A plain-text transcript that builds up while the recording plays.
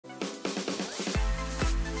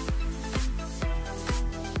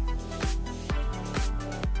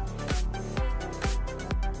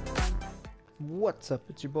What's up?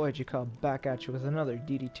 It's your boy Jacob back at you with another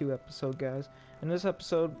DD2 episode, guys. In this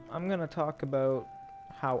episode, I'm gonna talk about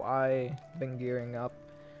how I've been gearing up,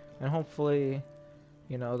 and hopefully,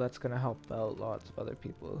 that's gonna help out lots of other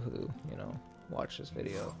people who, watch this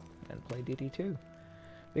video and play DD2.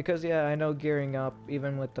 Because, yeah, I know gearing up,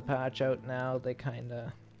 even with the patch out now, they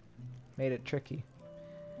kinda made it tricky.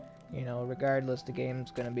 Regardless, the game's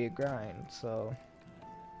gonna be a grind, so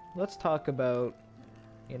let's talk about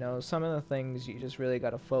some of the things you just really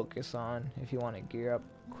got to focus on if you want to gear up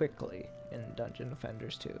quickly in Dungeon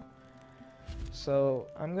Defenders 2. So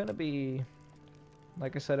I'm going to be,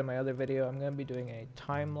 like I said in my other video, I'm going to be doing a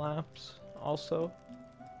time lapse also.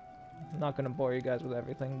 I'm not going to bore you guys with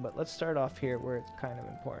everything, but let's start off here where it's kind of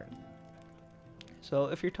important. So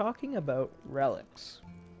if you're talking about relics,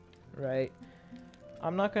 right?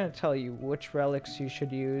 I'm not going to tell you which relics you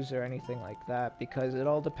should use or anything like that, because it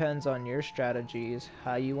all depends on your strategies,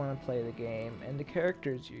 how you want to play the game, and the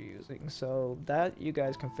characters you're using, so that you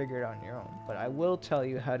guys can figure it on your own. But I will tell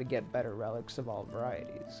you how to get better relics of all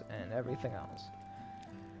varieties and everything else.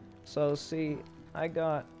 So see, I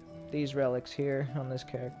got these relics here on this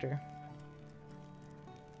character.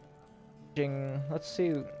 Let's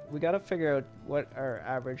see, we gotta figure out what our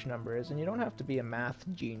average number is, and you don't have to be a math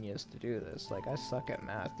genius to do this. Like, I suck at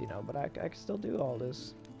math, but I can still do all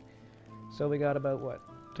this. So we got about, what,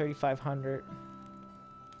 3,500.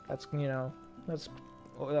 That's, that's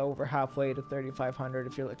over halfway to 3,500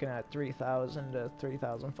 if you're looking at 3,000 to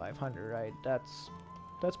 3,500, right? That's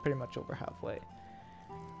pretty much over halfway.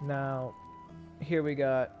 Now, here we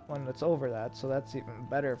got one that's over that, so that's even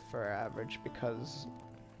better for our average, because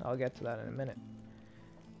I'll get to that in a minute.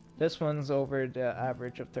 This one's over the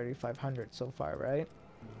average of 3,500 so far, right?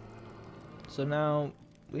 So now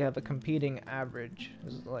we have a competing average,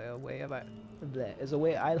 is a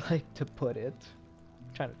way I like to put it.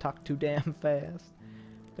 I'm trying to talk too damn fast.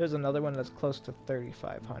 There's another one that's close to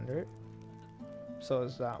 3,500. So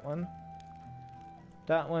is that one.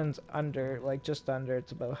 That one's under, like just under,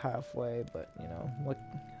 it's about halfway, but look,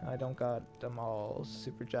 I don't got them all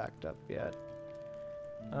super jacked up yet.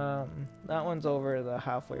 That one's over the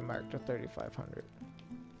halfway mark to 3,500.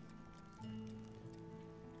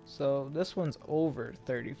 So this one's over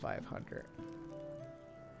 3,500.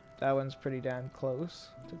 That one's pretty damn close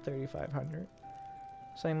to 3,500.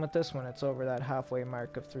 Same with this one, it's over that halfway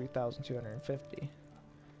mark of 3,250.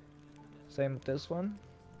 Same with this one.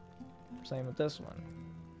 Same with this one.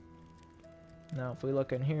 Now if we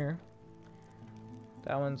look in here,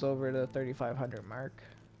 that one's over the 3,500 mark.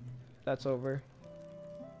 That's over.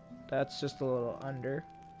 That's just a little under,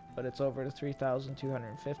 but it's over the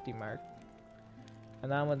 3,250 mark. And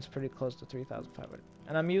that one's pretty close to 3,500.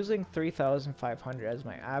 And I'm using 3,500 as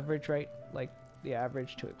my average, right? Like the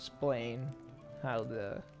average to explain how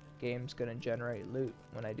the game's gonna generate loot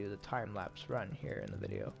when I do the time-lapse run here in the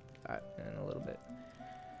video in a little bit.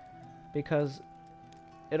 Because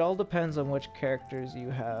it all depends on which characters you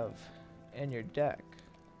have in your deck.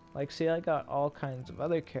 Like, see, I got all kinds of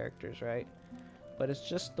other characters, right? But it's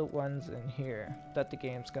just the ones in here that the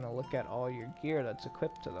game's gonna look at all your gear that's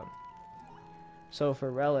equipped to them. So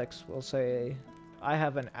for relics, we'll say I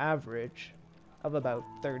have an average of about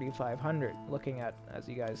 3,500 looking at, as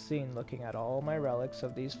you guys seen, looking at all my relics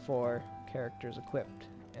of these 4 characters equipped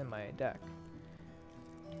in my deck.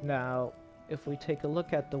 Now, if we take a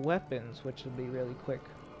look at the weapons, which will be really quick,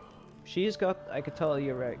 she's got, I could tell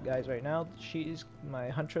you guys right now, my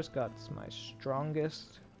Huntress got my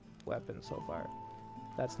strongest weapon so far.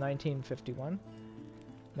 That's 1951.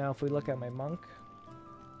 Now if we look at my monk,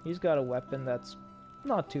 he's got a weapon that's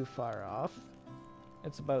not too far off.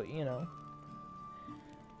 It's about,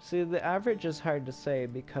 see, the average is hard to say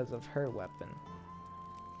because of her weapon.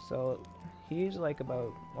 So he's like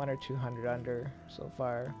about 100 or 200 under so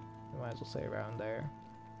far. I might as well say around there.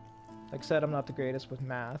 Like I said, I'm not the greatest with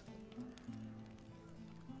math.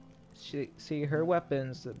 See, her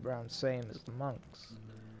weapon's around the same as the monk's.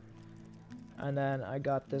 And then I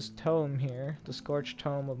got this tome here, the Scorched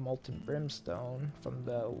Tome of Molten Brimstone from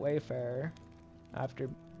the Wayfarer after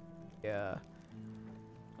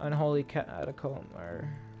Unholy Catacomb,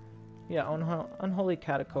 Unholy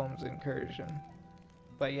Catacombs Incursion.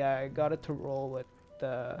 But yeah, I got it to roll with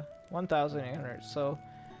the 1,800, so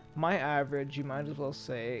my average, you might as well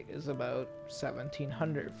say, is about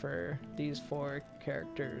 1,700 for these 4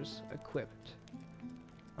 characters equipped.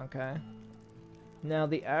 Okay? Now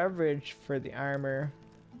the average for the armor,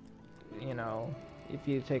 if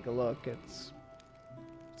you take a look, it's,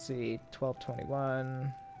 let's see,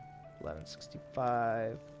 1221,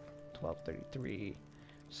 1165, 1233.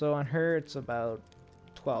 So on her it's about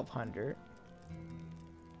 1,200.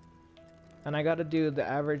 And I gotta do the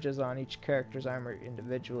averages on each character's armor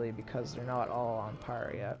individually because they're not all on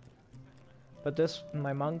par yet. But this,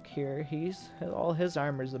 my monk here, all his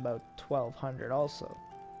armor's about 1200 also,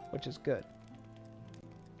 which is good.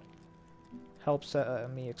 Helps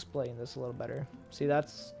me explain this a little better. See,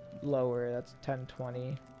 that's lower, that's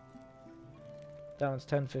 1020. That one's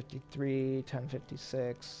 1053,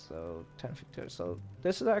 1056, so 1052. So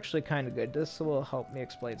this is actually kind of good. This will help me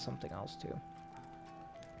explain something else too.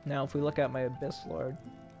 Now, if we look at my Abyss Lord,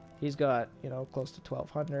 he's got, you know, close to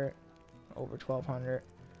 1200, over 1200.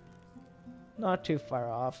 Not too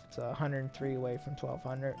far off. It's 103 away from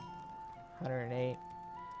 1200, 108.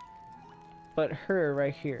 But her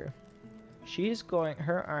right here, she's going,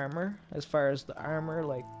 her armor, as far as the armor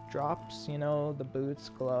like drops, you know, the boots,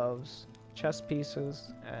 gloves, chest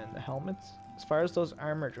pieces, and the helmets, as far as those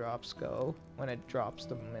armor drops go, when it drops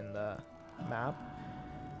them in the map,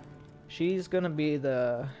 she's gonna be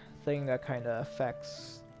the thing that kind of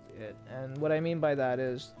affects it. And what I mean by that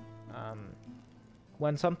is,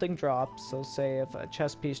 when something drops, so say if a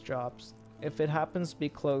chest piece drops, if it happens to be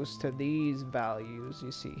close to these values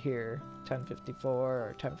you see here, 1054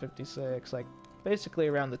 or 1056, like basically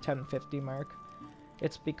around the 1050 mark,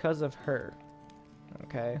 it's because of her,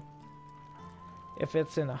 okay? If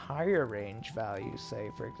it's in a higher range value, say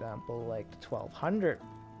for example like the 1200,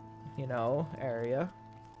 you know, area,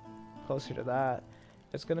 closer to that,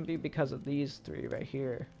 it's going to be because of these three right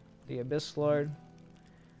here, the Abyss Lord,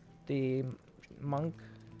 the monk,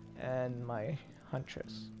 and my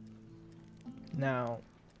huntress. Now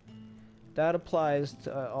that applies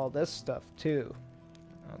to all this stuff too,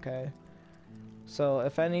 okay? So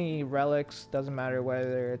if any relics, doesn't matter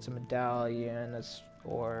whether it's a medallion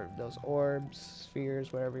or those orbs,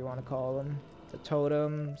 spheres, whatever you want to call them, the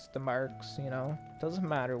totems, the marks, you know, doesn't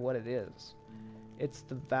matter what it is. It's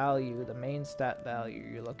the value, the main stat value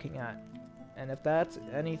you're looking at. And if that's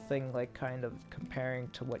anything like kind of comparing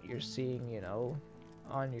to what you're seeing, you know,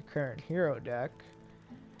 on your current hero deck,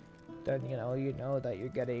 then you know that you're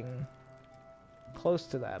getting close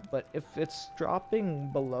to that. But if it's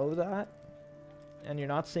dropping below that and you're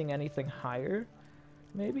not seeing anything higher,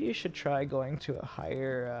 maybe you should try going to a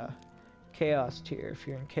higher chaos tier, if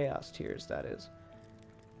you're in chaos tiers, that is.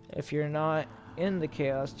 If you're not in the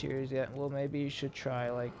chaos tiers yet, well, maybe you should try,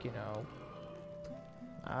 like, you know,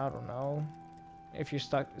 I don't know, if you're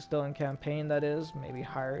still in campaign, that is, maybe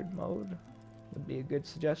hard mode would be a good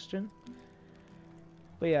suggestion.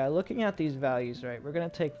 But yeah, looking at these values, right, we're gonna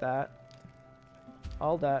take that,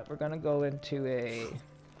 all that, we're gonna go into a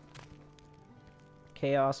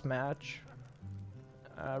chaos match.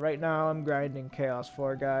 Right now I'm grinding Chaos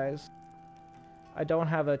 4, guys. I don't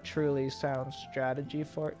have a truly sound strategy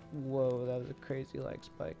for it. Whoa, that was a crazy leg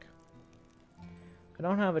spike. I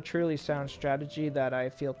don't have a truly sound strategy that I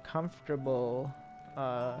feel comfortable,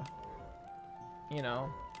 you know,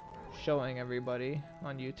 showing everybody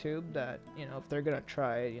on YouTube, that, you know, if they're gonna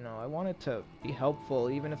try it, you know, I want it to be helpful,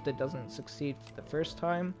 even if it doesn't succeed the first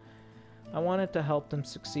time. I want it to help them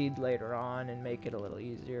succeed later on and make it a little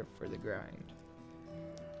easier for the grind.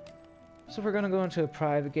 So we're gonna go into a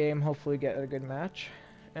private game, hopefully get a good match,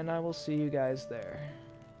 and I will see you guys there.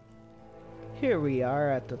 Here we are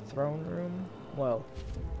at the throne room. Well,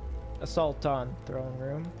 Assault on Throne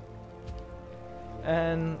Room.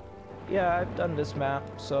 And yeah, I've done this map,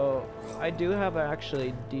 so I do have an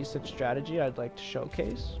actually decent strategy I'd like to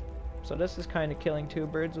showcase. So this is kind of killing two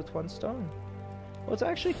birds with one stone. Well, it's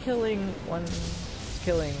actually killing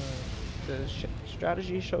the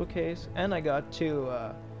strategy showcase, and I got two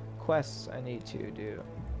quests I need to do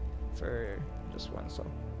for this one, so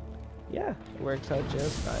yeah, it works out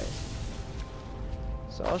just nice.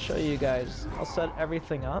 So I'll show you guys, I'll set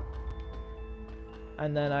everything up,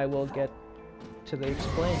 and then I will get to the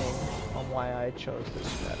explaining on why I chose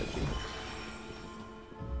this strategy.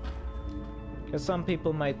 Because some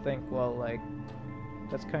people might think, well, like,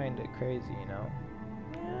 that's kind of crazy, you know?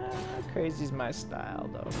 Crazy's my style,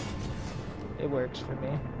 though. It works for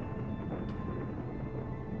me.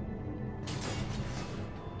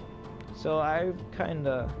 So I'm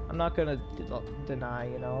not gonna deny,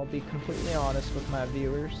 you know, I'll be completely honest with my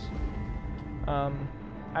viewers.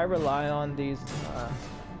 I rely on these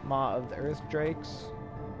Maw of the Earth Drakes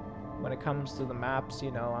when it comes to the maps,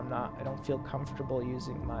 you know. I don't feel comfortable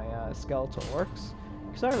using my Skeletal Orcs,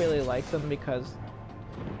 because I really like them, because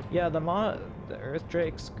yeah, the Earth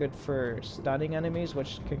Drake's good for stunning enemies,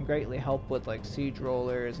 which can greatly help with like siege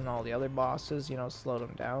rollers and all the other bosses, you know, slow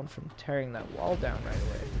them down from tearing that wall down right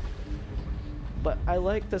away. But I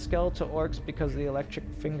like the Skeletal Orcs because of the Electric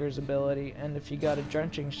Fingers ability, and if you got a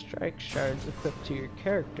Drenching Strike shards equipped to your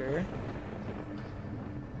character,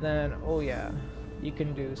 then oh yeah, you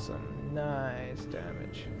can do some nice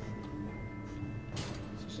damage. So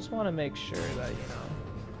just want to make sure that, you know.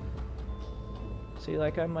 See,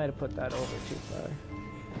 like I might have put that over too far.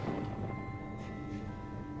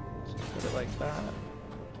 Just put it like that.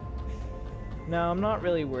 Now I'm not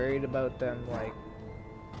really worried about them, like,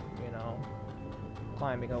 you know,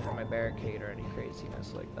 climbing over my barricade or any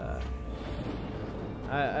craziness like that.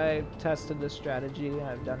 I tested this strategy,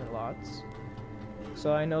 I've done it lots.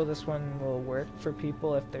 So I know this one will work for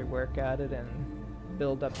people if they work at it and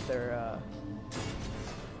build up their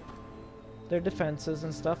defenses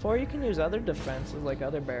and stuff. Or you can use other defenses, like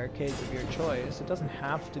other barricades of your choice. It doesn't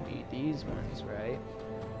have to be these ones, right?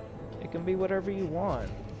 It can be whatever you want.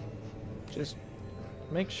 Just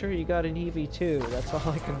make sure you got an EV2, that's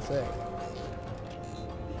all I can say.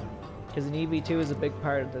 Because an EV2 is a big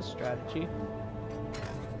part of this strategy.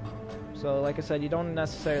 So like I said, you don't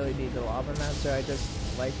necessarily need the Lavamancer, I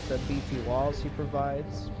just like the beefy walls he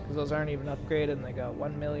provides. Because those aren't even upgraded and they got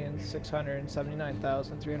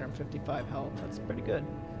 1,679,355 health, that's pretty good.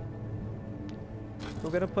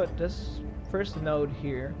 We're gonna put this first node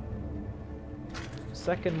here,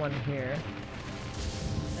 second one here,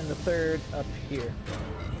 and the third up here.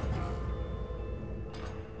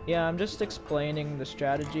 Yeah, I'm just explaining the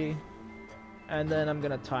strategy, and then I'm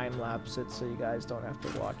gonna time-lapse it so you guys don't have to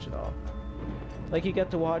watch it all. Like, you get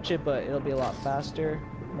to watch it, but it'll be a lot faster,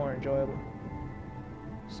 more enjoyable.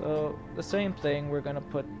 So, the same thing, we're gonna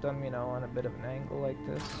put them, you know, on a bit of an angle like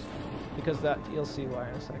this, because that, you'll see why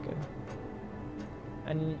in a second.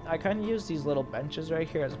 And I kind of use these little benches right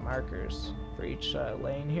here as markers for each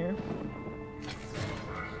lane here.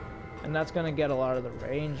 And that's going to get a lot of the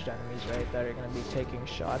ranged enemies, right, that are going to be taking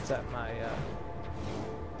shots at my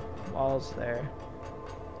walls there.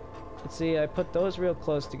 But see, I put those real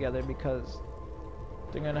close together because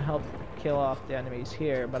they're going to help kill off the enemies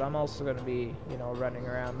here, but I'm also going to be, you know, running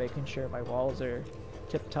around making sure my walls are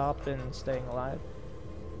tip-top and staying alive.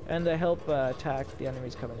 And they help attack the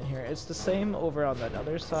enemies coming in here. It's the same over on that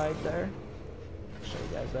other side there. I'll show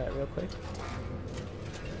you guys that real quick.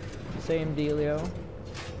 Same dealio.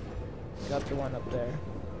 Got the one up there.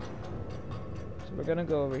 So we're gonna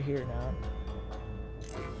go over here now.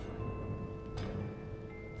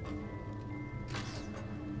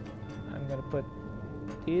 I'm gonna put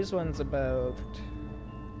these ones about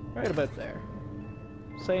right about there.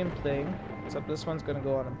 Same thing, except this one's gonna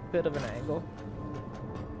go on a bit of an angle.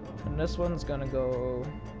 And this one's gonna go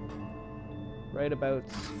right about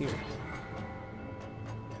here.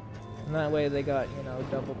 And that way they got, you know,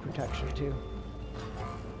 double protection too.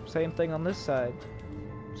 Same thing on this side.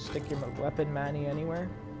 Stick your weapon mani anywhere.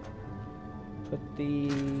 Put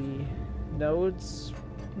the nodes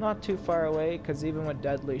not too far away, because even with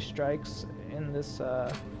deadly strikes in this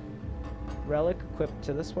relic equipped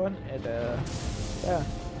to this one, it yeah,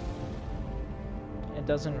 it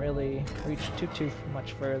doesn't really reach too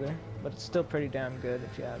much further, but it's still pretty damn good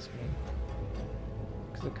if you ask me,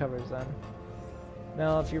 because it covers them.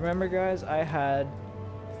 Now, if you remember, guys, I had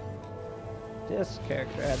this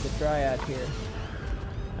character, I had the Dryad here,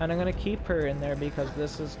 and I'm gonna keep her in there because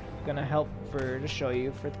this is gonna help to show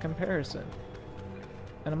you for the comparison.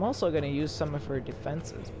 And I'm also gonna use some of her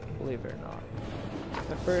defenses, believe it or not.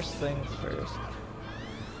 The first things first,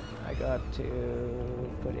 I got to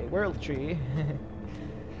put a world tree.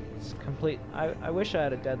 It's complete. I wish I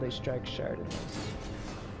had a deadly strike shard in this.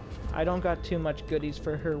 I don't got too much goodies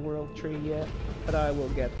for her world tree yet, but I will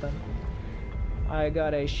get them. I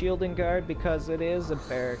got a shielding guard because it is a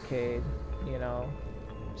barricade, you know,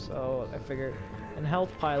 so I figured, and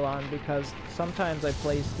health pylon because sometimes I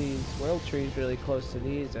place these world trees really close to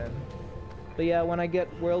these, and but yeah, when I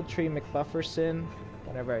get world tree McBufferson,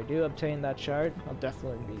 whenever I do obtain that shard, I'll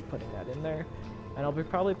definitely be putting that in there, and I'll be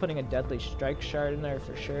probably putting a deadly strike shard in there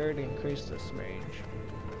for sure to increase this range.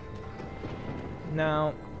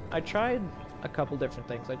 Now, I tried a couple different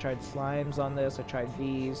things. I tried slimes on this, I tried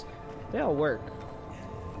bees. They all work.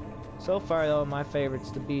 So far though, my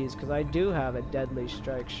favorite's the bees, because I do have a deadly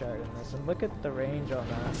strike shard in this, and look at the range on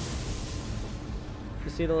that. You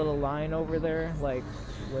see the little line over there? Like,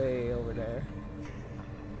 way over there.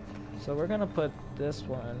 So we're gonna put this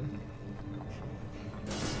one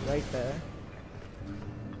right there.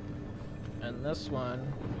 And this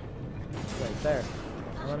one right there.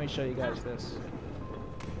 Now let me show you guys this.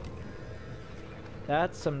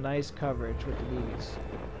 That's some nice coverage with the bees.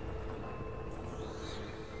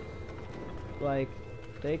 Like,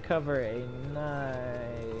 they cover a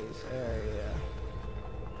nice area.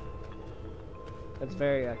 That's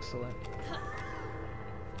very excellent.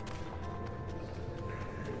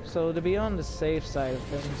 So to be on the safe side of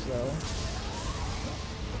things though,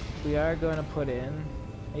 we are going to put in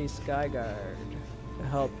a Sky Guard to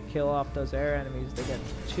help kill off those air enemies that get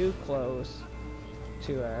too close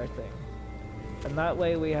to our thing. And that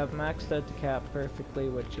way we have maxed out the cap perfectly,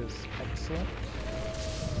 which is excellent.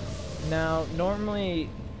 Now, normally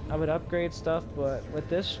I would upgrade stuff, but with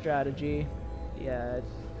this strategy, yeah,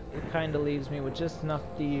 it kind of leaves me with just enough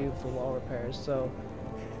DU for wall repairs. So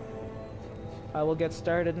I will get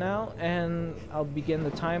started now, and I'll begin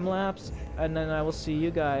the time lapse, and then I will see you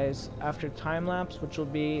guys after time lapse, which will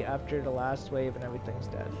be after the last wave and everything's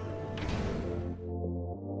dead.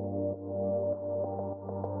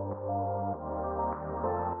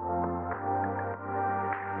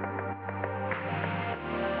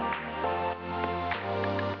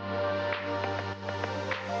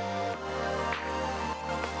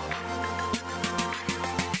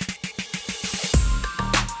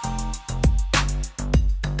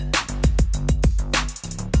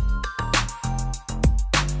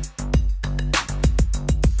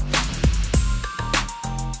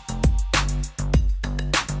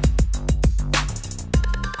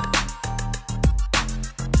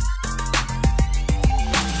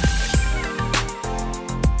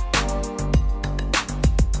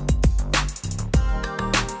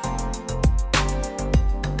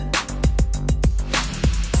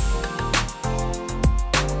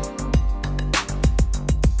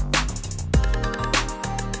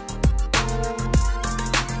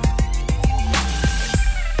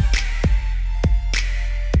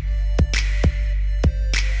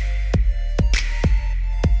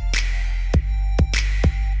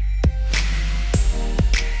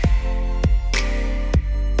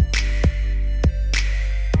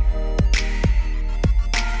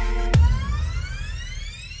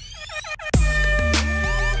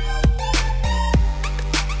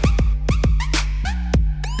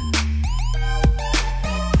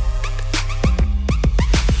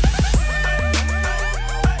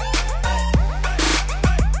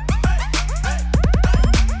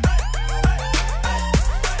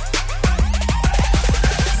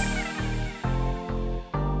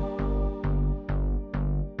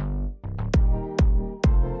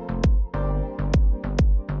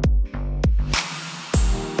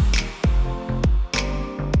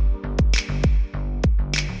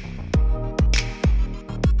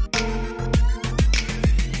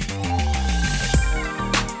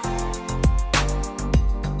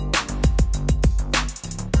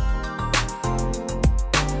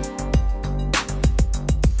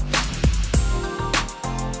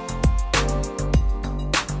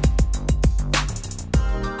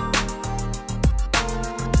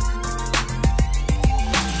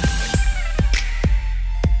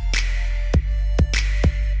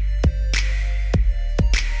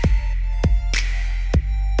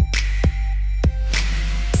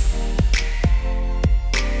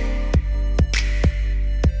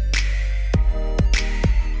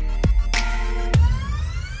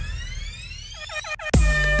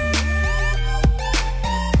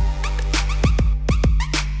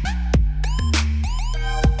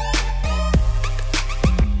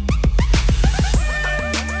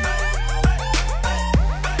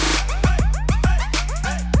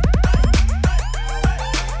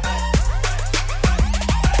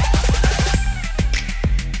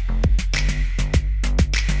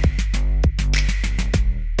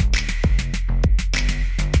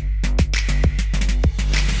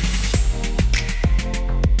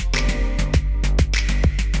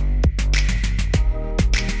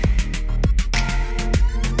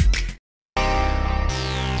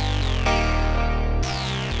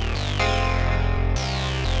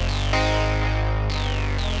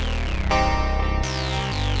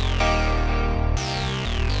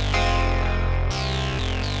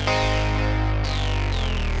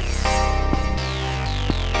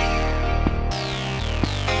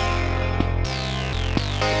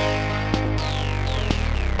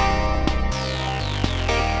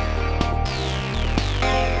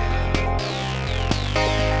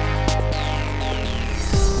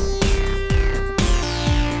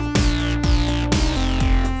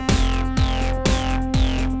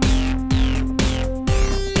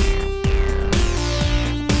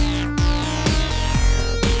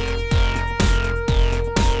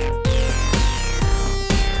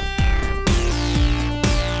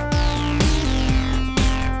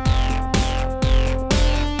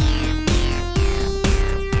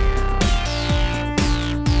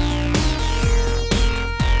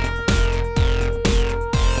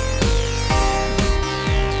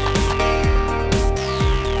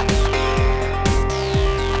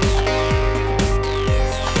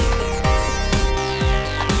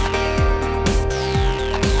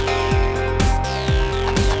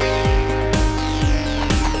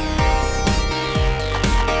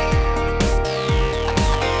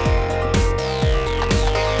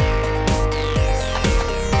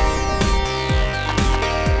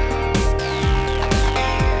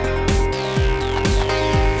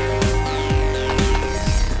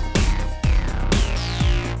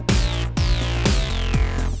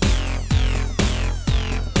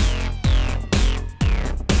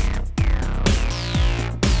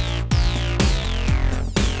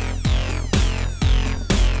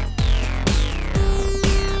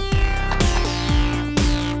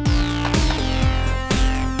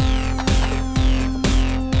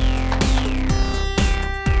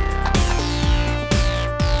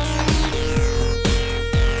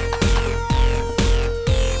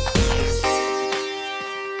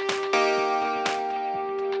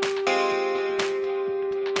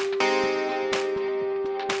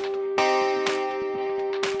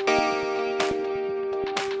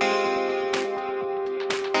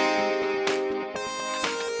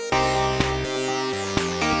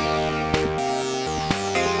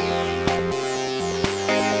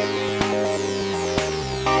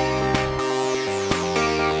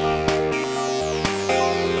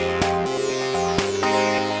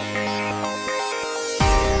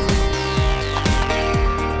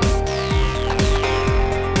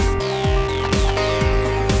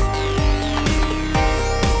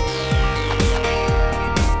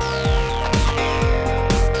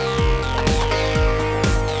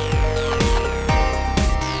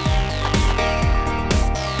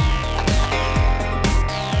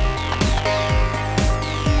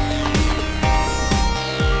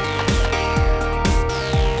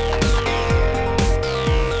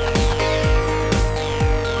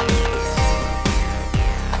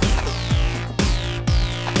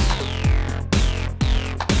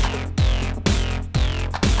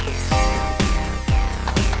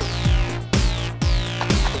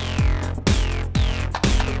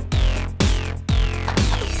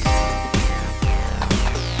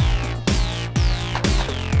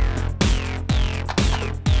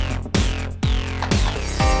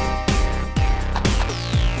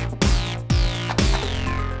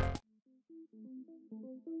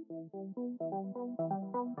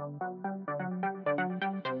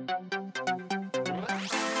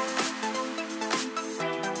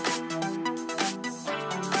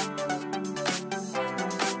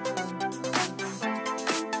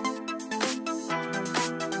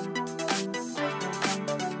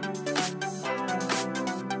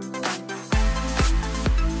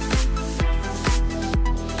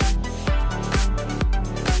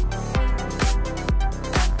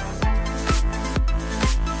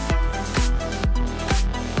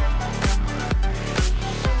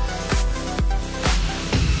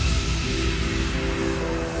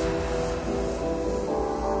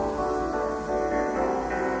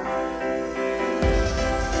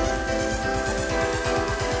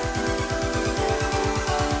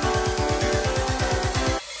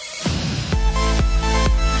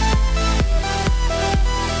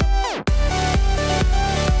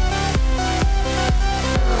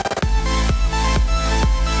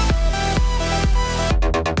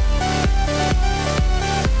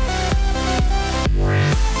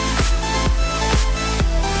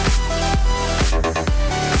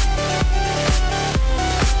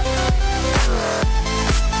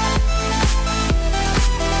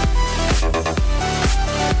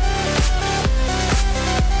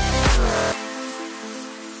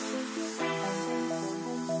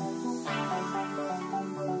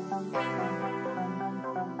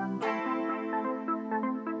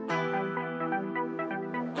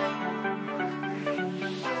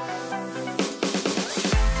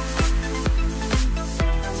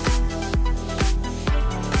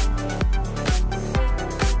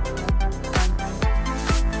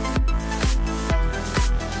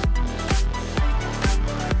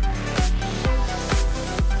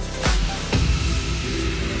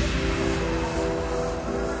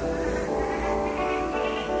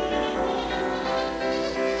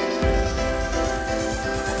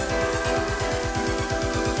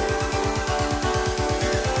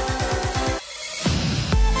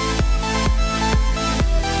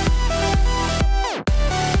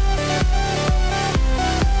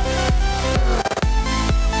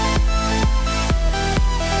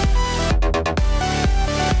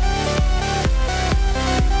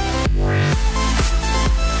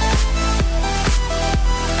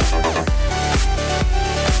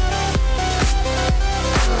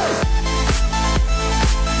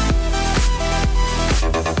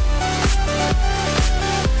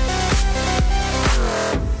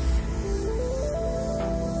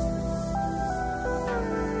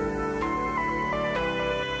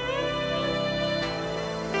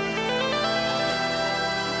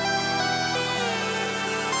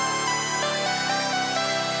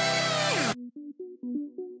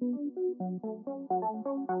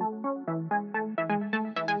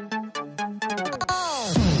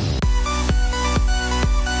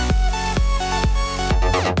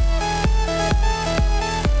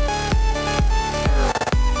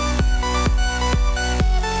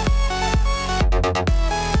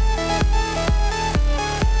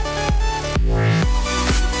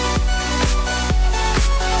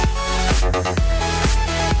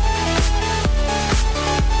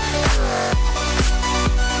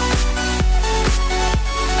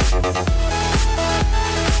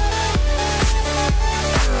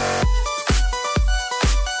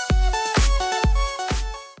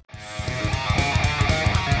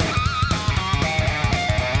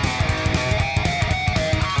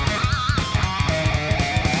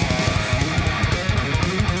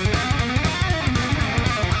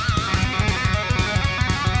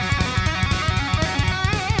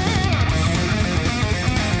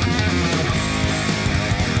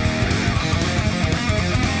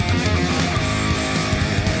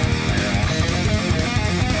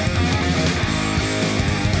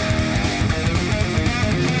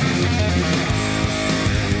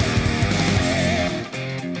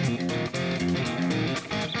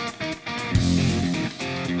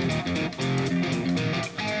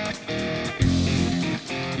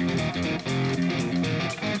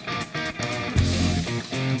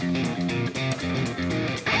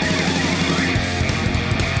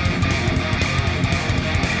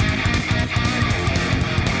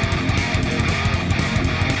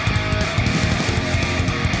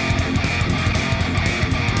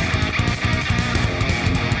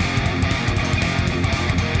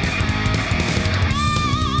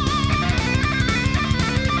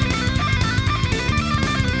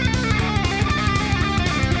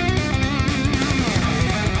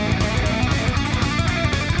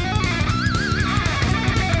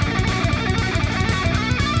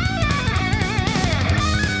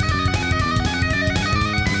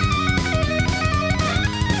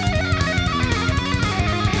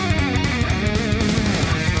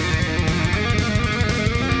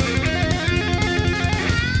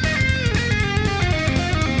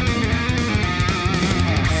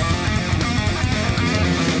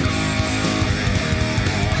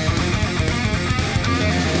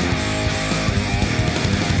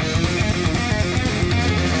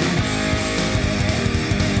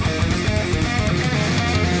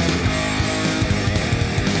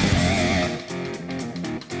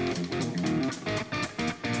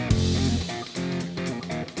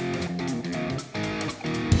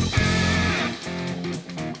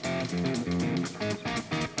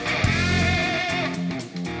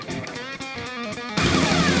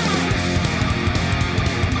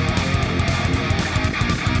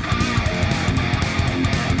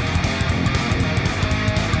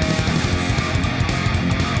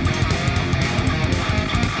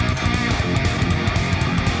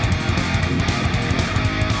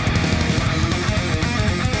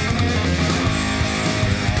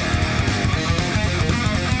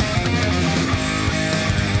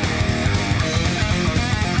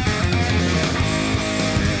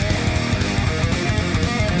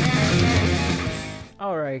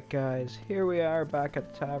 guys, here we are back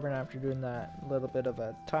at the tavern after doing that little bit of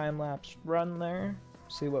a time-lapse run there.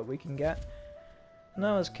 See what we can get. And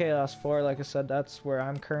that was Chaos 4, like I said, that's where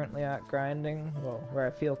I'm currently at grinding. Well, where I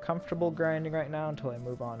feel comfortable grinding right now until I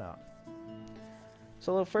move on up.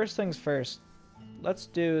 So the first things first, let's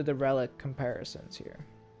do the relic comparisons here.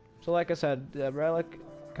 So like I said, the relic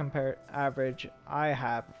average I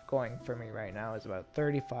have going for me right now is about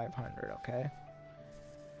 3,500, okay?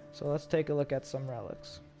 So let's take a look at some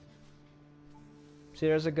relics. See,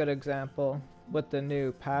 there's a good example with the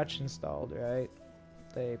new patch installed, right?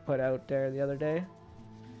 They put out there the other day.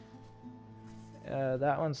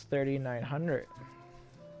 That one's 3,900.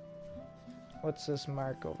 What's this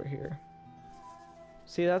mark over here?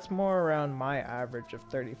 See, that's more around my average of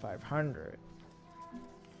 3,500.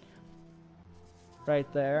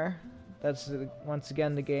 Right there. That's once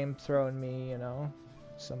again the game throwing me, you know,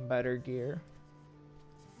 some better gear.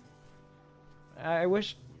 I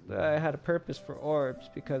wish I had a purpose for orbs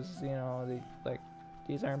because, you know,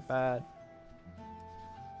 these aren't bad.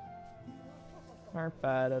 Aren't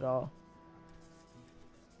bad at all.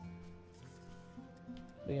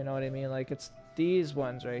 But you know what I mean? Like, it's these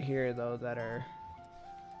ones right here, though, that are...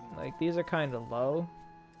 Like, these are kind of low.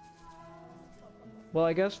 Well,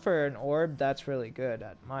 I guess for an orb, that's really good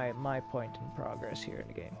at my point in progress here in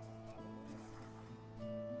the game.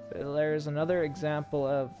 But there's another example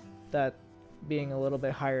of that being a little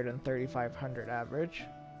bit higher than 3,500 average.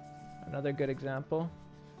 Another good example.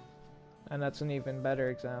 And that's an even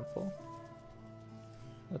better example.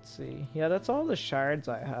 Let's see. Yeah, that's all the shards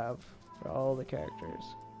I have for all the characters.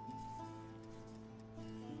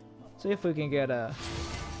 See if we can get a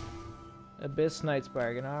Abyss Knight's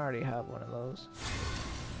Bargain. I already have one of those.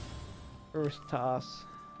 Earth Toss.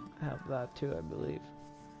 I have that too, I believe.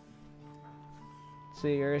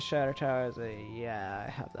 See, Earth Shatter Tower is a... Yeah, I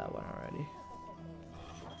have that one already.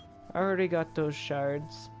 I already got those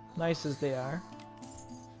shards. Nice as they are.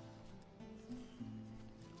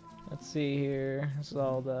 Let's see here. This is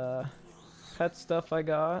all the pet stuff I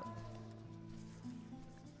got.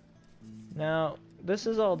 Now, this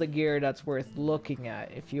is all the gear that's worth looking at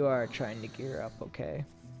if you are trying to gear up, okay?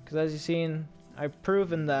 Because as you've seen, I've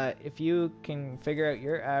proven that if you can figure out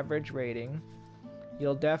your average rating,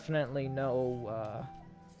 you'll definitely know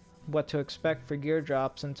what to expect for gear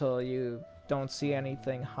drops until you don't see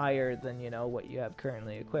anything higher than, you know, what you have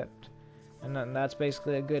currently equipped. And then that's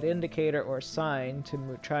basically a good indicator or sign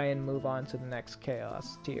to try and move on to the next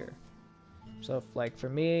Chaos tier. So if, like for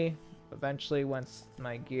me, eventually once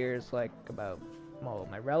my gear's like about, well,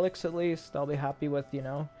 my relics at least, I'll be happy with, you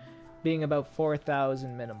know, being about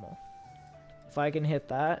 4,000 minimal. If I can hit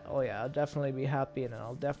that, oh yeah, I'll definitely be happy, and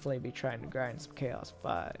I'll definitely be trying to grind some Chaos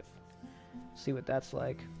 5. See what that's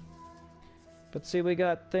like. But see, we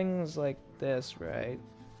got things like this, right?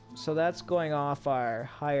 So that's going off our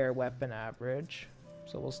higher weapon average.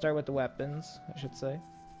 So we'll start with the weapons, I should say.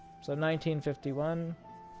 So 1951,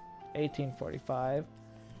 1845.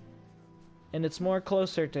 And it's more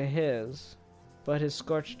closer to his, but his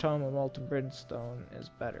Scorched Tome of Molten Brimstone is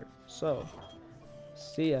better. So,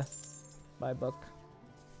 see ya. Bye, book.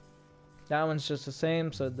 That one's just the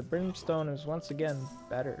same, so the Brimstone is once again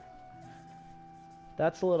better.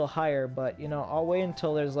 That's a little higher, but you know, I'll wait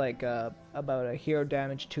until there's like about a hero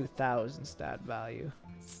damage 2000 stat value.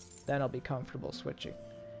 Then I'll be comfortable switching.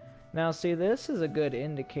 Now see, this is a good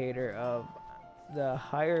indicator of the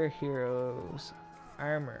higher hero's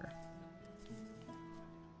armor.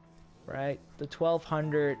 Right? The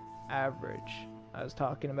 1200 average I was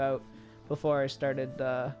talking about before I started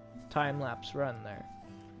the time-lapse run there.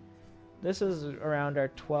 This is around our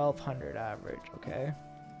 1200 average, okay?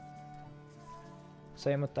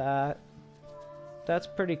 Same with that. That's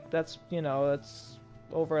you know, that's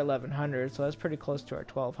over 1100, so that's pretty close to our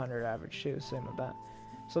 1200 average too. Same with that.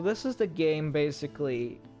 So this is the game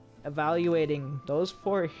basically evaluating those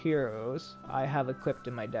 4 heroes I have equipped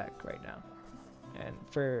in my deck right now. And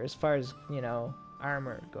for as far as, you know,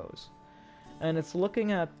 armor goes. And it's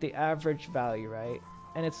looking at the average value, right?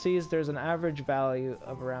 And it sees there's an average value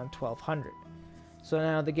of around 1200. So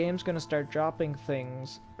now the game's going to start dropping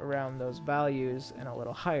things around those values and a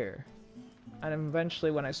little higher. And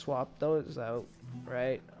eventually when I swap those out,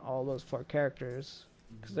 right, all those 4 characters,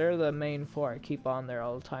 because they're the main 4 I keep on there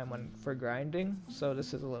all the time for grinding, so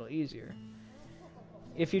this is a little easier.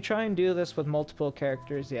 If you try and do this with multiple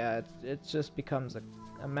characters, yeah, it just becomes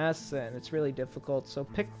a mess and it's really difficult. So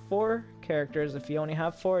pick 4 characters. If you only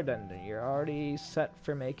have 4, then you're already set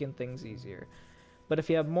for making things easier. But if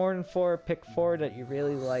you have more than 4, pick 4 that you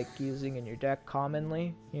really like using in your deck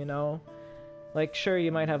commonly, you know. Like, sure,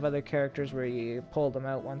 you might have other characters where you pull them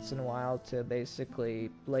out once in a while to basically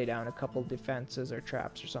lay down a couple defenses or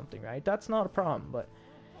traps or something, right? That's not a problem, but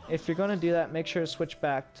if you're going to do that, make sure to switch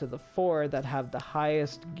back to the 4 that have the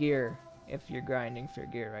highest gear if you're grinding for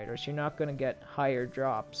gear, right? Or else you're not going to get higher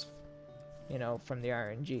drops, you know, from the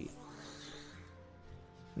RNG.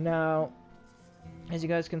 Now, as you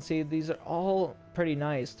guys can see, these are all pretty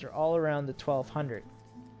nice. They're all around the 1200.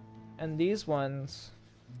 And these ones,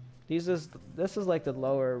 this is like the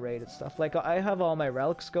lower rated stuff. Like, I have all my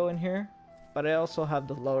relics go in here, but I also have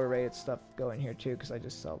the lower rated stuff go in here too, because I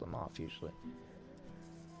just sell them off usually.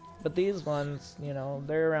 But these ones, you know,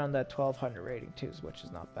 they're around that 1200 rating too, which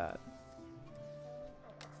is not bad.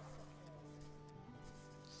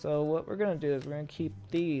 So what we're gonna do is we're gonna keep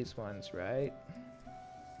these ones, right?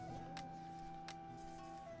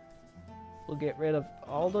 We'll get rid of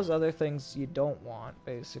all those other things you don't want,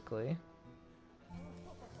 basically.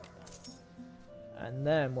 And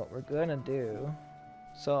then what we're gonna do,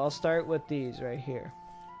 so I'll start with these right here.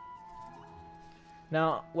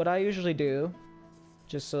 Now, what I usually do,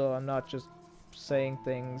 just so I'm not just saying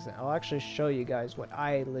things, I'll actually show you guys what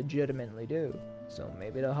I legitimately do. So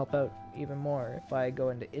maybe it'll help out even more if I go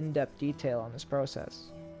into in-depth detail on this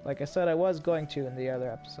process. Like I said, I was going to in the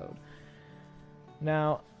other episode.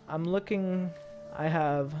 Now, I'm looking, I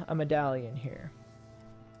have a medallion here.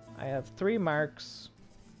 I have 3 marks,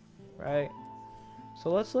 right?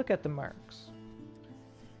 So let's look at the marks.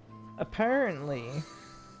 Apparently,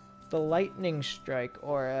 the lightning strike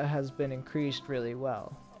aura has been increased really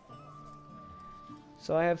well.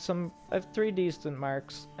 So I have 3 decent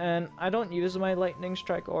marks, and I don't use my lightning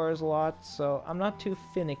strike auras a lot, so I'm not too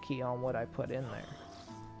finicky on what I put in there.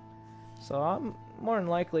 So I'm more than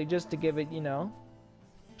likely just to give it, you know,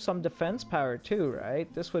 some defense power too,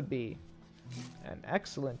 right? This would be an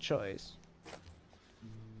excellent choice.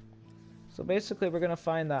 So basically we're going to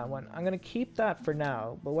find that one. I'm going to keep that for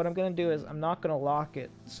now, but what I'm going to do is I'm not going to lock it,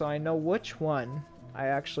 so I know which one I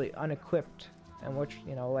actually unequipped and which,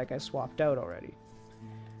 you know, like I swapped out already.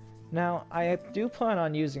 Now, I do plan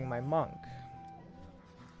on using my monk.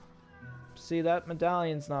 See, that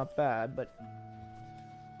medallion's not bad, but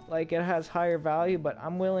like, it has higher value, but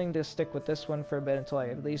I'm willing to stick with this one for a bit until I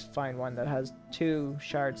at least find one that has 2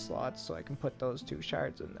 shard slots, so I can put those 2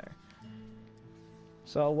 shards in there.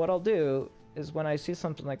 So what I'll do is when I see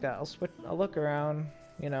something like that, I'll look around,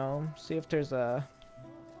 you know, see if there's a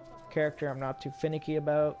character I'm not too finicky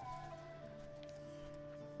about,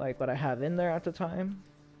 like what I have in there at the time.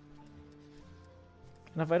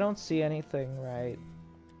 And if I don't see anything right,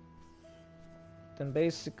 then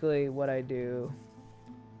basically what I do,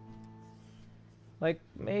 like,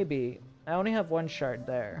 maybe I only have 1 shard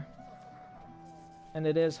there, and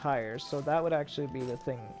it is higher, so that would actually be the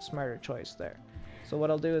smarter choice there. So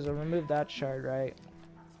what I'll do is I'll remove that shard, right?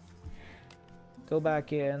 Go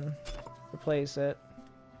back in, replace it,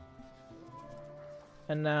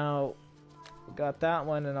 and now we got that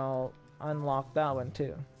one, and I'll unlock that one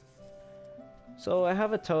too. So I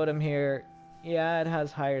have a totem here. Yeah, it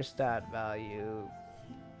has higher stat value,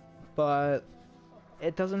 but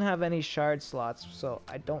it doesn't have any shard slots, so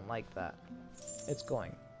I don't like that. It's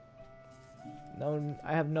going. No,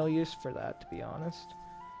 I have no use for that, to be honest.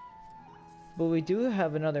 But we do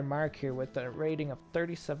have another mark here with a rating of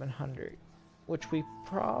 3700, which we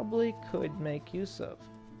probably could make use of.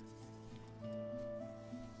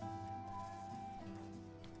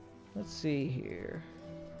 Let's see here.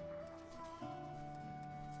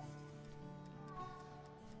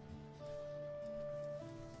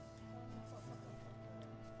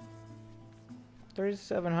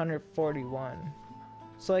 $3,741.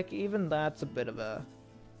 So like even that's a bit of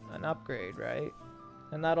an upgrade, right?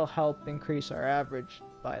 And that'll help increase our average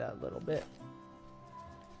by that little bit.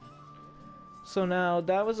 So now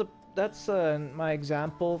that's my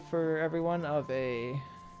example for everyone of a,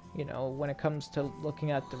 you know, when it comes to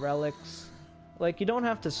looking at the relics. Like, you don't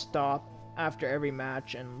have to stop after every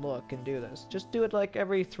match and look and do this. Just do it like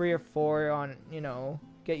every 3 or 4 on, you know,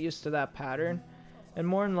 get used to that pattern. And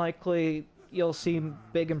more than likely, you'll see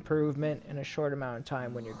big improvement in a short amount of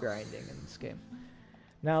time when you're grinding in this game.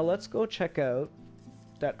 Now let's go check out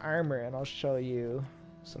that armor, and I'll show you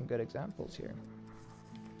some good examples here.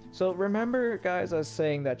 So remember, guys, I was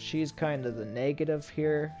saying that she's kind of the negative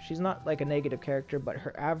here. She's not like a negative character, but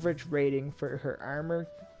her average rating for her armor,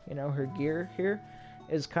 you know, her gear here,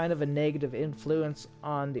 is kind of a negative influence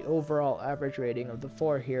on the overall average rating of the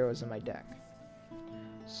 4 heroes in my deck.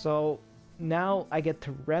 So now I get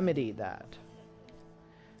to remedy that.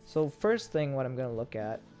 So first thing what I'm going to look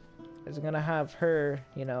at is I'm going to have her,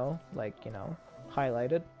 you know, like, you know,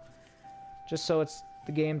 highlighted, just so it's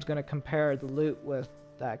the game's going to compare the loot with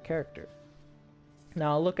that character.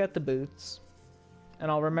 Now I'll look at the boots,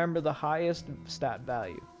 and I'll remember the highest stat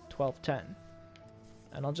value, 1210.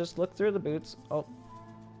 And I'll just look through the boots. Oh,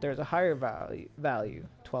 there's a higher value,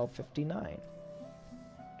 1259.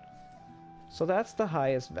 So that's the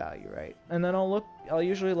highest value, right? And then I'll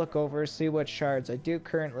usually look over, see what shards I do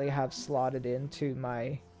currently have slotted into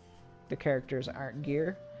the character's art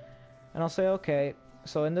gear. And I'll say, okay,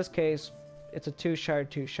 so in this case, it's a 2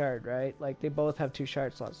 shard, right? Like, they both have 2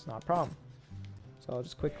 shard slots, it's not a problem. So I'll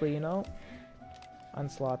just quickly,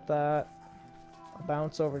 unslot that. I'll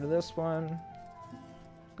bounce over to this one.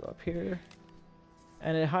 Go up here.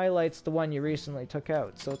 And it highlights the one you recently took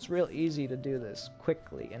out. So it's real easy to do this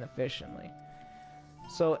quickly and efficiently.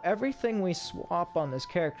 So everything we swap on this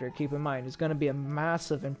character, keep in mind, is going to be a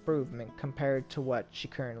massive improvement compared to what she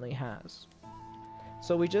currently has.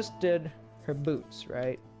 So we just did her boots,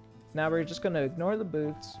 right? Now we're just going to ignore the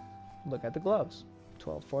boots, look at the gloves.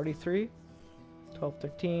 1243,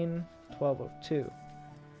 1213, 1202.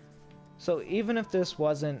 So even if this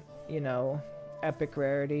wasn't, epic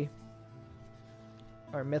rarity,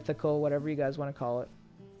 or mythical, whatever you guys want to call it,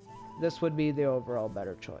 this would be the overall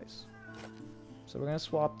better choice. So we're going to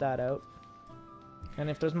swap that out. And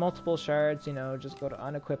if there's multiple shards, just go to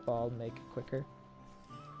unequip all and make it quicker.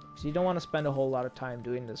 So you don't want to spend a whole lot of time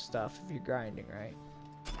doing this stuff if you're grinding, right?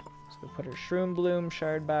 So we put our Shroom Bloom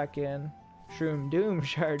shard back in, Shroom Doom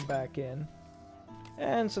shard back in.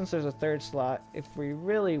 And since there's a third slot, if we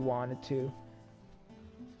really wanted to,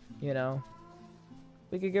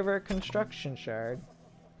 we could give her a construction shard.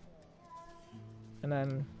 And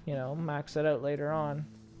then, max it out later on.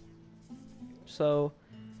 So,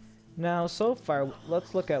 now so far,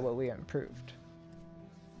 let's look at what we improved.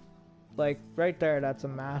 Like, right there, that's a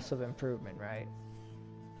massive improvement, right?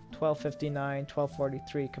 1259,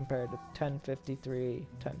 1243 compared to 1053,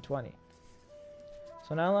 1020.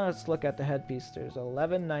 So now let's look at the headpiece. There's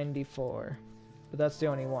 1194, but that's the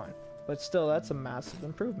only one. But still, that's a massive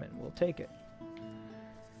improvement. We'll take it.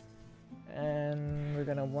 And we're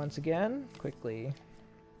gonna once again quickly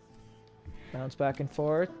bounce back and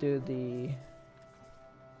forth, do the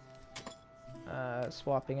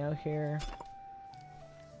swapping out here.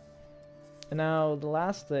 And now the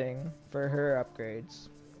last thing for her upgrades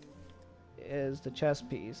is the chest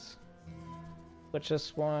piece, which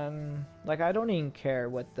this one, like, I don't even care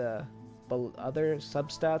what the other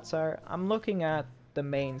substats are. I'm looking at the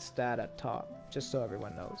main stat at top, just so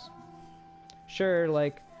everyone knows. Sure,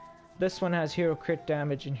 like, this one has hero crit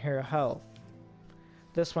damage and hero health.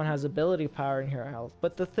 This one has ability power and hero health.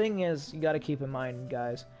 But the thing is, you gotta keep in mind,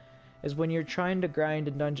 guys, is when you're trying to grind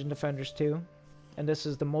in Dungeon Defenders 2, and this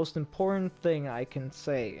is the most important thing I can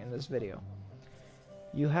say in this video,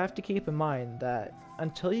 you have to keep in mind that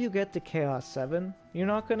until you get to Chaos 7, you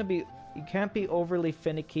can't be overly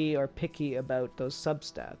finicky or picky about those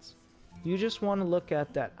substats. You just want to look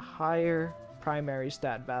at that higher primary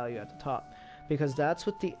stat value at the top, because that's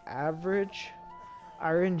what the average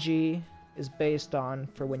RNG is based on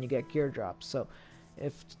for when you get gear drops. So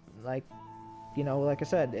if, like I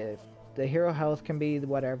said, if the hero health can be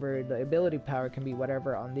whatever, the ability power can be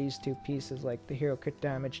whatever on these two pieces, like the hero crit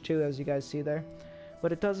damage too, as you guys see there.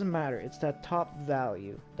 But it doesn't matter, it's that top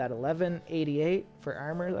value, that 1188 for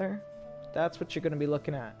armor there, that's what you're going to be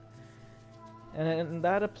looking at. And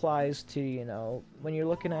that applies to, when you're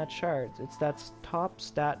looking at shards, it's that top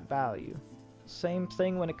stat value. Same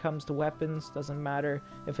thing when it comes to weapons, doesn't matter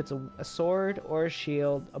if it's a sword or a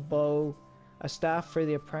shield, a bow, a staff for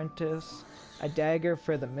the apprentice, a dagger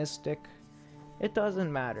for the mystic. It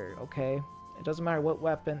doesn't matter, okay? It doesn't matter what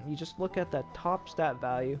weapon, you just look at that top stat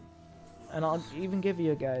value. And I'll even give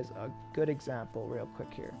you guys a good example real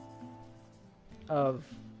quick here of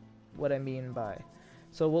what I mean by.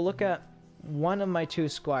 So we'll look at one of my 2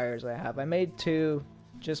 squires I have. I made 2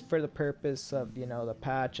 just for the purpose of, the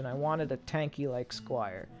patch, and I wanted a tanky like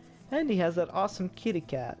squire. And he has that awesome kitty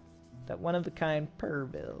cat, that one-of-a-kind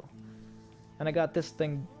Purrville. And I got this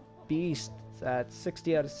thing beast at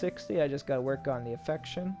 60 out of 60. I just gotta work on the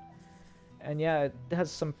affection. And yeah, it has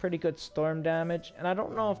some pretty good storm damage. And I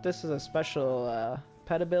don't know if this is a special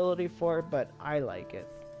pet ability for it, but I like it.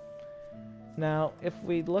 Now, if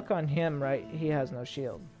we look on him, right, he has no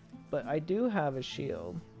shield. But I do have a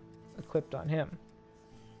shield equipped on him.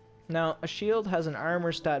 Now, a shield has an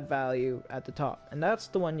armor stat value at the top. And that's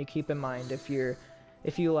the one you keep in mind if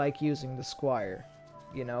you like using the squire,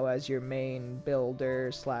 as your main builder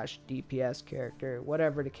 / DPS character,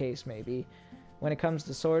 whatever the case may be. When it comes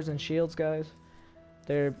to swords and shields, guys,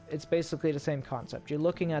 it's basically the same concept. You're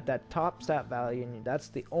looking at that top stat value, and that's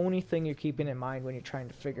the only thing you're keeping in mind when you're trying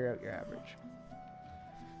to figure out your average.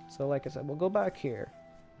 So like I said, we'll go back here.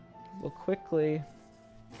 We'll quickly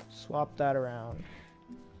swap that around.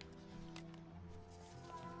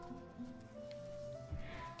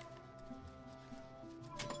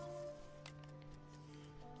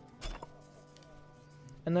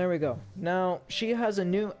 And there we go. Now, she has a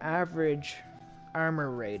new average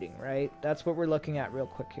armor rating, right? That's what we're looking at real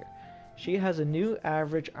quick here. She has a new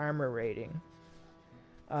average armor rating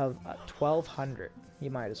of 1200,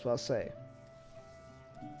 you might as well say.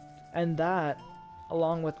 And that,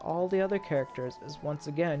 along with all the other characters, is once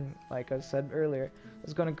again, like I said earlier,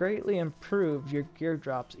 is going to greatly improve your gear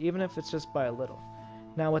drops, even if it's just by a little.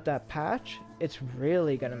 Now with that patch, it's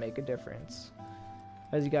really going to make a difference.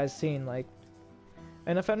 As you guys seen, like,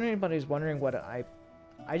 and if anybody's wondering what I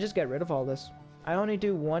just get rid of all this. I only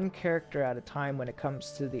do one character at a time when it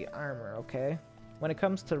comes to the armor, okay? When it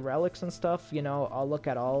comes to relics and stuff, you know, I'll look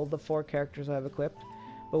at all the 4 characters I have equipped.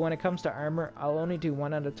 But when it comes to armor, I'll only do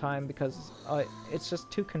one at a time because it's just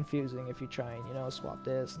too confusing if you try and, you know, swap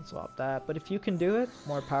this and swap that. But if you can do it,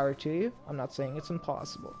 more power to you. I'm not saying it's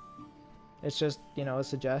impossible. It's just, you know, a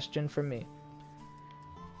suggestion from me.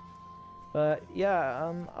 But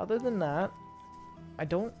yeah, other than that, I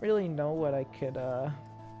don't really know what I could,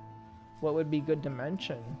 what would be good to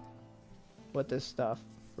mention with this stuff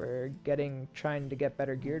for trying to get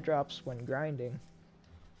better gear drops when grinding.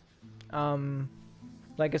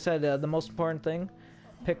 Like I said, the most important thing,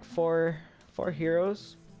 pick four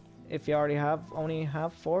heroes. If you already only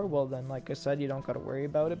have 4, well then, like I said, you don't gotta worry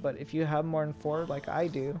about it. But if you have more than 4, like I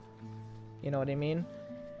do, you know what I mean?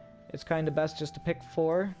 It's kind of best just to pick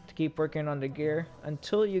 4 to keep working on the gear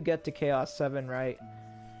until you get to Chaos 7, right?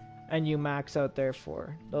 And you max out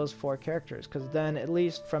those 4 characters, because then at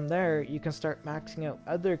least from there you can start maxing out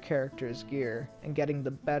other characters' gear and getting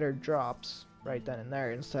the better drops right then and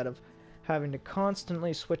there, instead of having to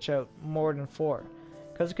constantly switch out more than 4.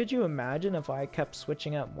 Because could you imagine if I kept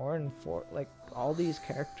switching out more than 4, like all these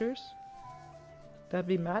characters? That'd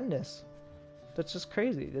be madness. That's just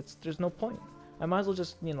crazy. There's no point. I might as well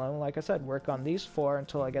just, you know, like I said, work on these 4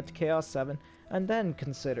 until I get to Chaos 7, and then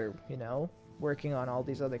consider, you know, working on all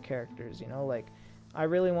these other characters, you know, like, I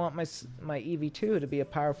really want my EV2 to be a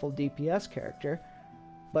powerful DPS character,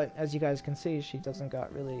 but as you guys can see, she doesn't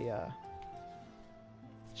got really,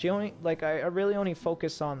 she only, like, I really only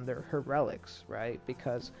focus on her relics, right,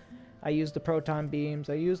 because I use the proton beams,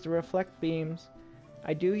 I use the reflect beams,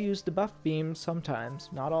 I do use the buff beams sometimes,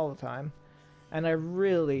 not all the time, and I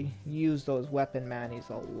really use those weapon manis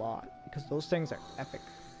a lot, because those things are epic.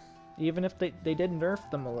 Even if they did nerf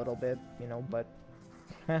them a little bit, you know, but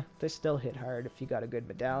they still hit hard if you got a good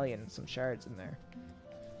medallion and some shards in there.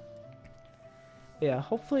 Yeah,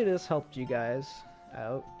 hopefully this helped you guys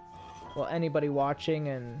out. Well, anybody watching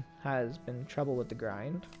and has been trouble with the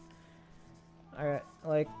grind. Alright,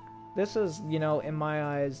 like, this is, you know, in my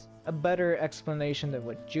eyes, a better explanation than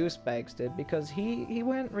what Juice Bags did, because he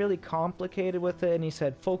went really complicated with it, and he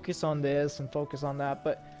said focus on this and focus on that,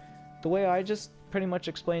 but the way I just pretty much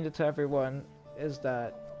explained it to everyone is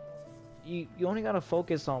that you only gotta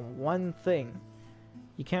focus on one thing.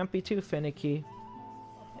 You can't be too finicky,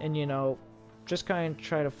 and, you know, just kind of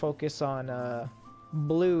try to focus on the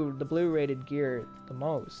blue rated gear the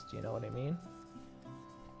most, you know what I mean?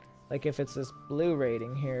 Like, if it's this blue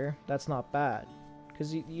rating here, that's not bad,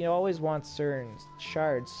 because you always want certain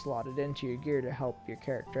shards slotted into your gear to help your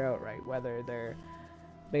character out, right? Whether they're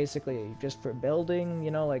basically just for building, you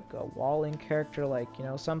know, like a walling character, like, you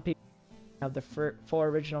know, some people have the 4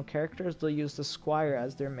 original characters, they'll use the Squire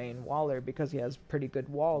as their main waller because he has pretty good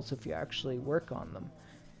walls if you actually work on them.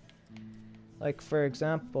 Like, for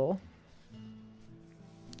example,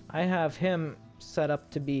 I have him set up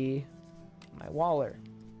to be my waller.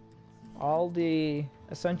 All the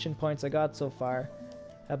ascension points I got so far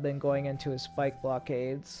have been going into his spike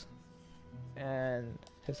blockades and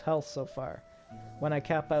his health so far. When I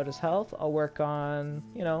cap out his health, I'll work on,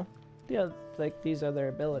 you know, like these other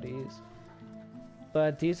abilities.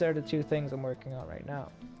 But these are the 2 things I'm working on right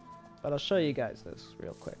now. But I'll show you guys this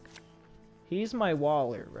real quick. He's my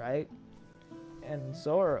waller, right? And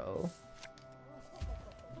Zoro,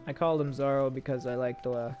 I called him Zoro because I like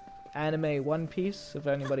the anime One Piece, if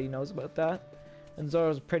anybody knows about that. And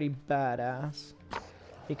Zoro's pretty badass.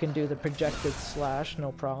 He can do the projected slash,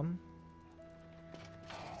 no problem.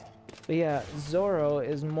 But yeah, Zoro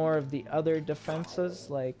is more of the other defenses,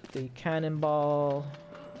 like the cannonball,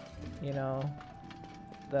 you know,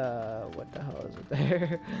 what the hell is it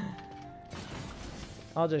there?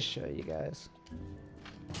 I'll just show you guys.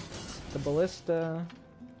 The ballista.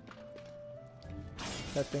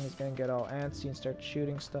 That thing is gonna get all antsy and start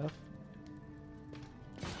shooting stuff.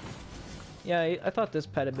 Yeah, I thought this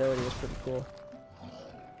pet ability was pretty cool.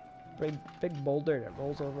 Big boulder that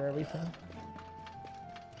rolls over everything.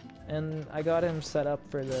 And I got him set up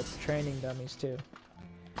for the training dummies too.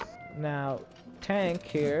 Now, Tank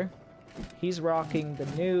here, he's rocking the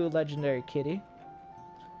new legendary kitty.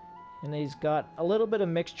 And he's got a little bit of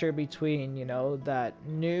mixture between, you know, that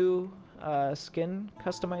new skin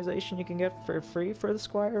customization you can get for free for the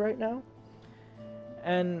Squire right now.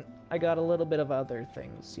 And I got a little bit of other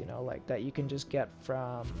things, you know, like that you can just get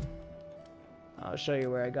from... I'll show you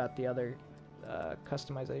where I got the other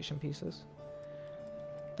customization pieces.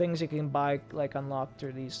 Things you can buy, like, unlock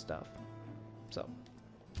through these stuff. So,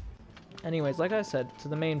 anyways, like I said, to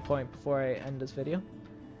the main point before I end this video.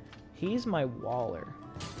 He's my Waller.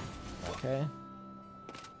 Okay?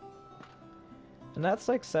 And that's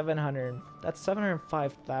like 700, that's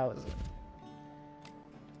 705,000.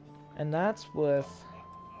 And that's with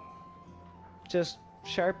just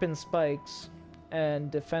sharpened spikes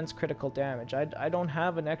and defense critical damage. I don't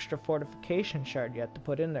have an extra fortification shard yet to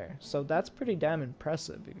put in there. So that's pretty damn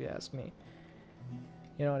impressive if you ask me.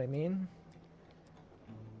 You know what I mean?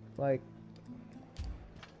 Like,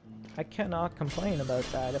 I cannot complain about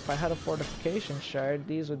that. If I had a fortification shard,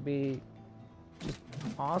 these would be just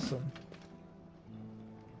awesome.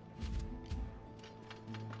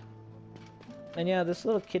 And yeah, this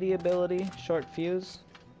little kitty ability, short fuse,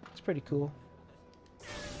 it's pretty cool.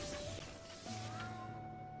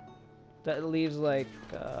 That leaves like,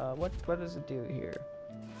 what does it do here?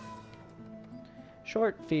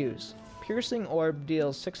 Short fuse. Piercing orb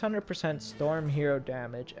deals 600% storm hero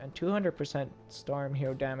damage and 200% storm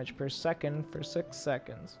hero damage per second for 6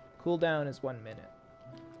 seconds. Cooldown is 1 minute.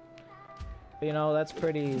 But, you know, it's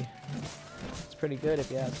pretty good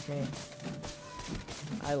if you ask me.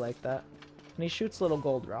 I like that. And he shoots little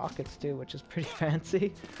gold rockets too, which is pretty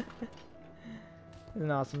fancy. He's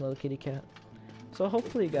an awesome little kitty cat. So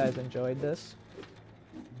hopefully you guys enjoyed this.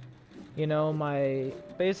 You know,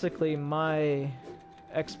 basically my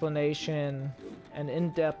explanation and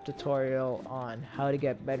in-depth tutorial on how to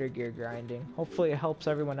get better gear grinding. Hopefully it helps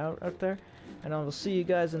everyone out there. And I will see you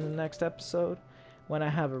guys in the next episode when I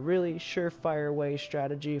have a really surefire way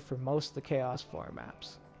strategy for most of the Chaos 4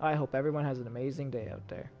 maps. I hope everyone has an amazing day out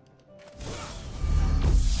there.